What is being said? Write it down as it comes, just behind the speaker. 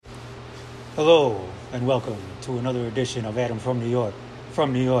Hello and welcome to another edition of Adam from New York.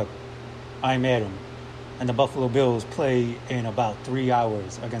 From New York, I'm Adam, and the Buffalo Bills play in about 3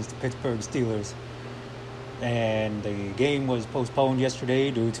 hours against the Pittsburgh Steelers. And the game was postponed yesterday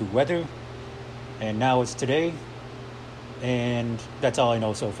due to weather, and now it's today, and that's all I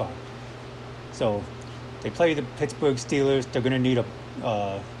know so far. So they play the Pittsburgh Steelers. They're gonna need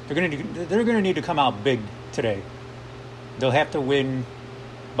they're gonna need to come out big today. They'll have to win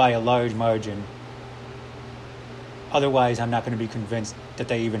by a large margin. Otherwise, I'm not going to be convinced that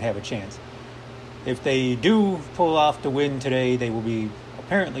they even have a chance. If they do pull off the win today, they will be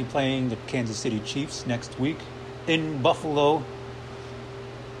apparently playing the Kansas City Chiefs next week in Buffalo,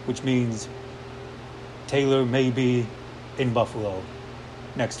 which means Taylor may be in Buffalo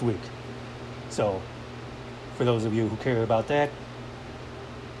next week. So, for those of you who care about that,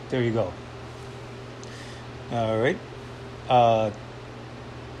 there you go. All right.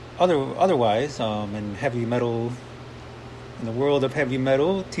 Otherwise, in heavy metal, in the world of heavy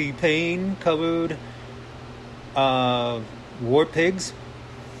metal, T-Pain covered War Pigs,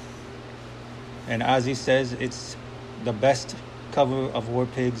 and Ozzy says it's the best cover of War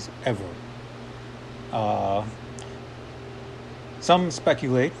Pigs ever. Some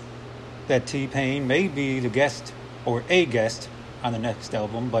speculate that T-Pain may be the guest or a guest on the next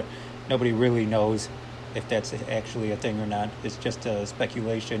album, but nobody really knows if that's actually a thing or not. It's just a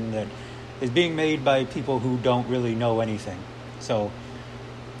speculation that is being made by people who don't really know anything. So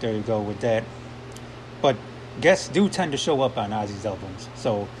there you go with that. But guests do tend to show up on Ozzy's albums,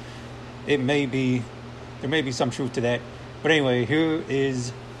 so there may be some truth to that. But anyway, here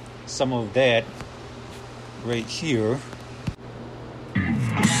is some of that right here.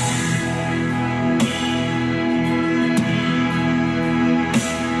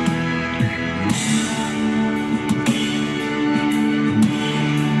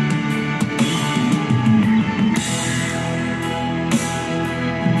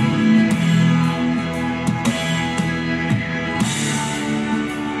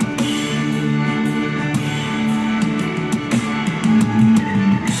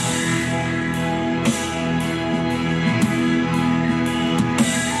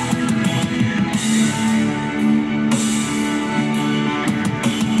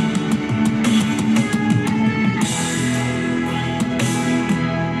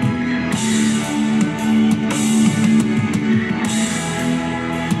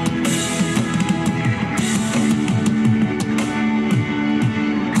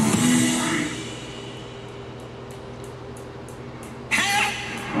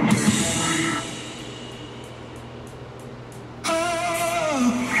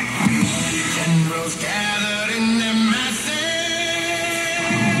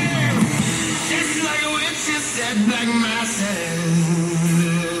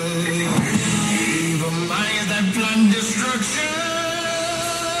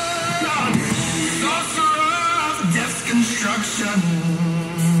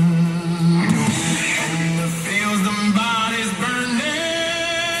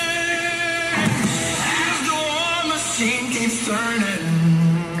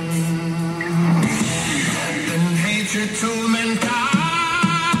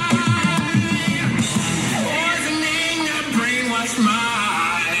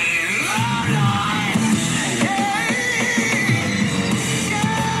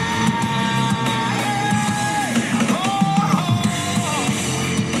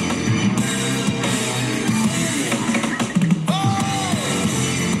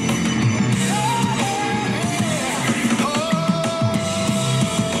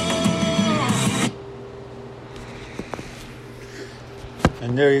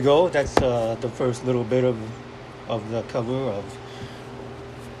 And there you go. That's the first little bit of the cover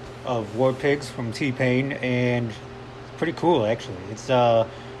of War Pigs from T-Pain, and it's pretty cool actually. It's the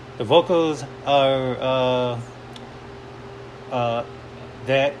vocals are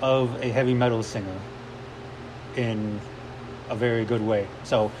that of a heavy metal singer in a very good way.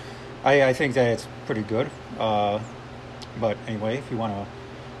 So I think that it's pretty good. But anyway, if you want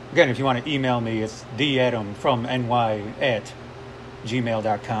to email me, it's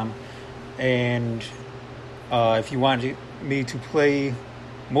theadamfromny@gmail.com. And if you want me to play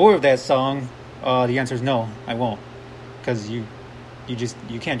more of that song, the answer is no, I won't, because you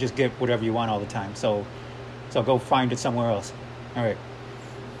can't just get whatever you want all the time. So go find it somewhere else. All right.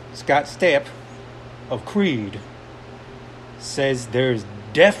 Scott Stapp of Creed says there's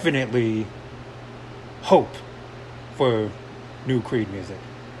definitely hope for new Creed music.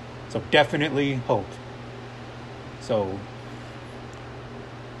 So definitely hope. So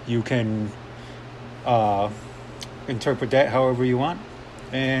you can interpret that however you want,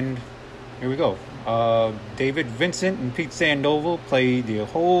 and here we go. David Vincent and Pete Sandoval played the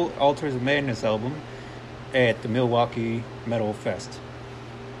whole Altars of Madness album at the Milwaukee Metal Fest.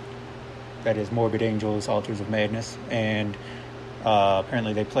 That is Morbid Angel's Altars of Madness. And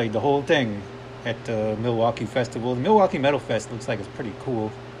apparently they played the whole thing at the Milwaukee Festival. The Milwaukee Metal Fest looks like it's pretty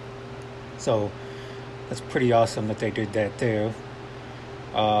cool. So that's pretty awesome that they did that there.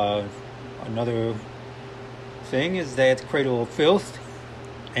 Another thing is that Cradle of Filth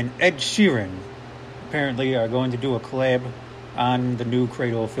and Ed Sheeran apparently are going to do a collab on the new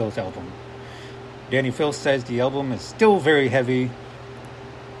Cradle of Filth album. Danny Filth says the album is still very heavy,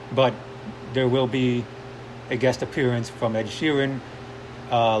 but there will be a guest appearance from Ed Sheeran.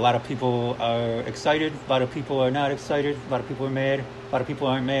 A lot of people are excited, a lot of people are not excited, a lot of people are mad, a lot of people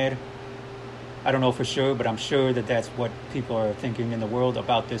aren't mad. I don't know for sure, but I'm sure that that's what people are thinking in the world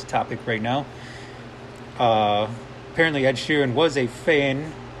about this topic right now. Apparently Ed Sheeran was a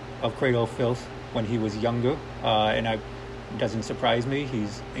fan of Cradle of Filth when he was younger, and it doesn't surprise me.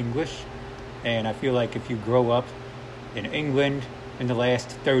 He's English, and I feel like if you grow up in England in the last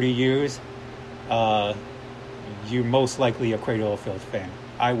 30 years, you're most likely a Cradle of Filth fan,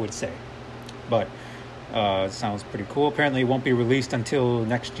 I would say. But it sounds pretty cool. Apparently it won't be released until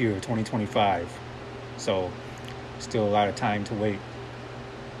next year, 2025. So still a lot of time to wait.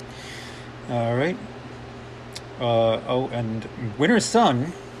 All right. And Winter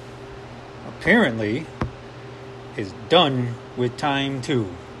Sun apparently is done with Time 2.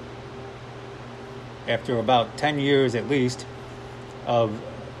 After about 10 years at least of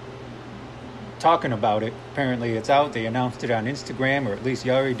talking about it, apparently it's out. They announced it on Instagram, or at least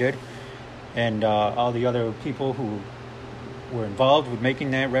Yari did. And all the other people who were involved with making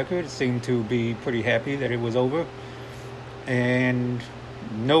that record seemed to be pretty happy that it was over. And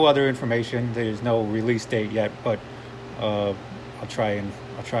no other information. There's no release date yet, but I'll try and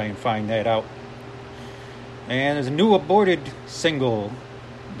find that out. And there's a new aborted single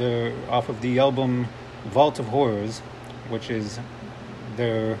off of the album Vault of Horrors, which is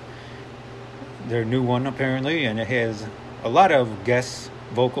their new one apparently, and it has a lot of guest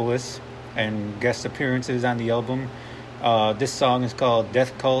vocalists and guest appearances on the album. This song is called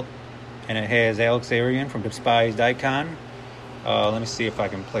Death Cult, and it has Alex Arian from Despised Icon. Let me see if I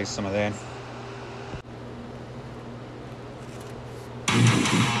can play some of that.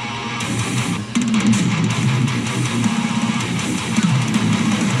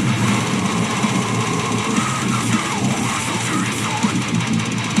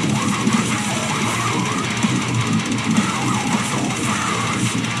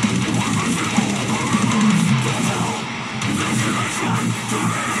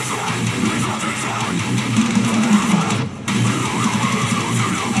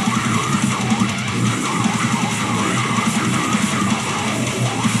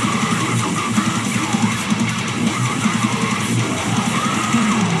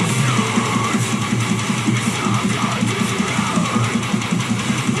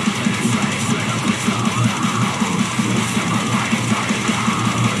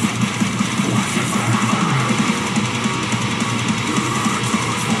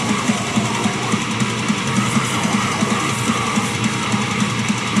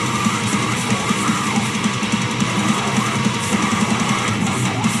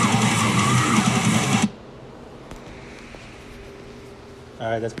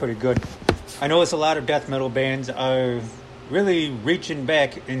 Alright, that's pretty good. I notice a lot of death metal bands are really reaching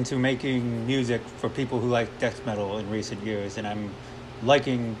back into making music for people who like death metal in recent years, and I'm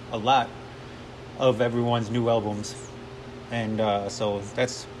liking a lot of everyone's new albums, and so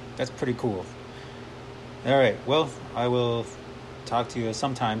that's pretty cool. Alright, well, I will talk to you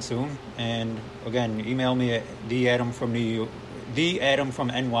sometime soon, and again, email me at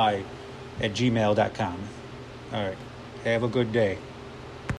theadamfromny@gmail.com. Alright, have a good day.